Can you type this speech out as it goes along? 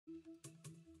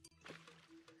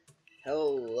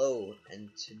Hello, and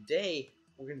today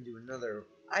we're going to do another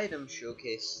item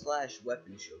showcase slash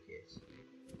weapon showcase.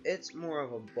 It's more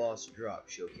of a boss drop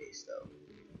showcase though.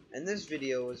 And this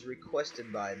video was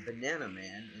requested by Banana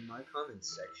Man in my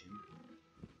comments section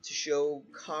to show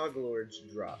Coglord's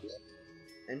drops.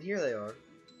 And here they are.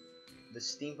 The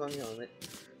Steampunk helmet,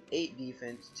 8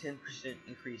 defense, 10%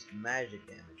 increased magic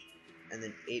damage, and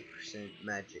then 8%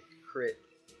 magic crit.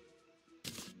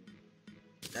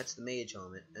 That's the mage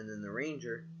helmet, and then the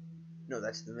ranger, no,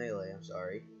 that's the melee, I'm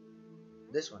sorry.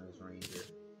 This one is ranger.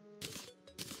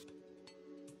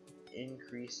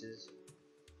 Increases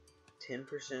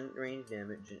 10% range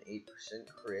damage and 8%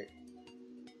 crit.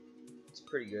 It's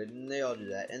pretty good, and they all do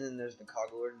that. And then there's the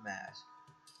Coglord mask,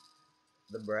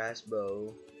 the brass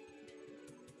bow,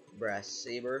 brass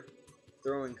saber,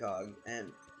 throwing cog,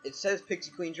 and it says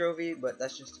Pixie Queen trophy, but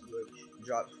that's just a glitch.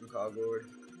 Drops from Coglord,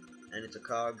 and it's a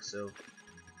cog, so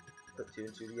put 2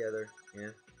 and 2 together,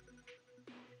 yeah.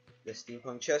 The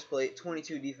Steampunk chestplate,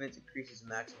 22 defense, increases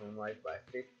maximum life by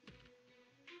 50.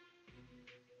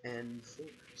 And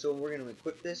so we're going to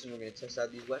equip this, and we're going to test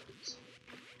out these weapons.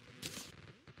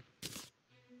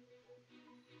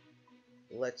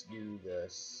 Let's do the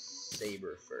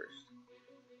saber first.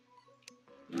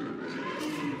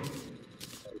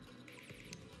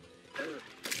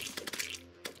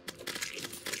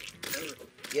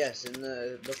 Yes, and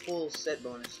the full set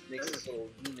bonus makes this little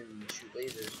demon shoot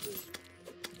lasers. So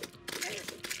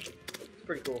it's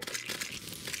pretty cool.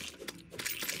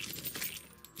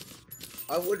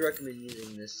 I would recommend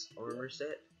using this armor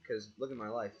set, because look at my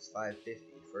life, it's 550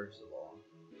 first of all.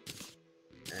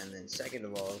 And then second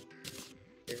of all,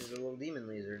 this is a little demon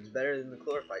laser. It's better than the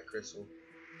chlorophyte crystal.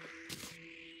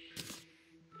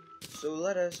 So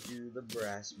let us do the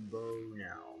brass bow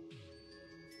now.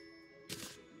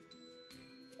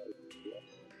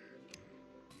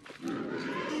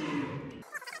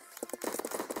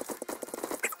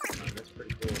 That's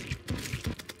pretty cool.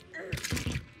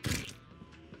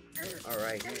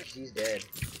 Alright, he's dead.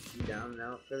 He's down and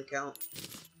out for the count.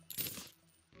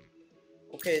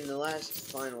 Okay, and the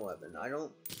last final weapon. I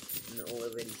don't know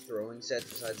of any throwing sets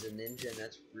besides the ninja, and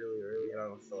that's really early. I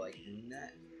don't feel like doing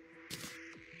that.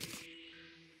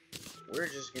 We're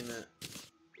just gonna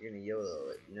YOLO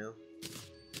it, you know?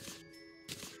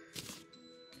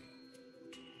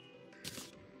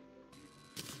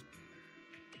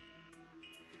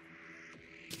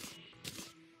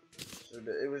 So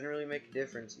it wouldn't really make a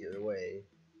difference either way.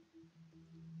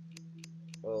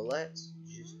 Well, let's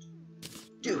just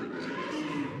do it.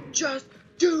 Just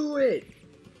do it!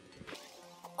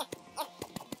 And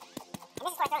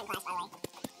this is for a throwing class, by the way.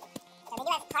 So they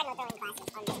do have cardinal throwing classes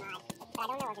on this mod, but I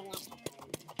don't know of them yet.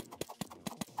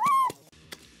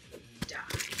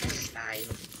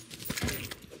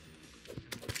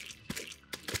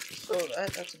 So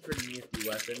that's a pretty nifty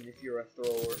weapon if you're a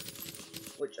thrower.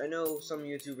 Which I know some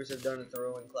YouTubers have done a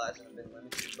throwing class and have been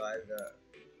limited by the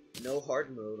no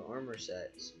hard mode armor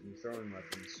sets and throwing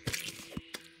weapons.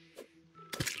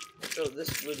 So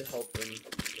this would help them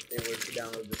if they were to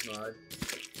download this mod.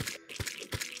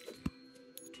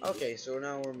 Okay, so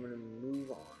now we're gonna move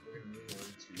on. We're gonna move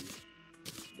on to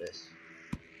this.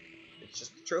 It's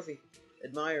just a trophy.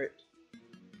 Admire it.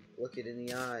 Look it in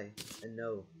the eye and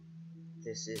know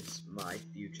this is my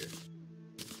future.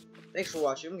 Thanks for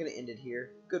watching. I'm gonna end it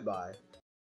here. Goodbye.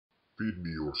 Feed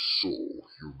me your soul,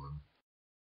 human.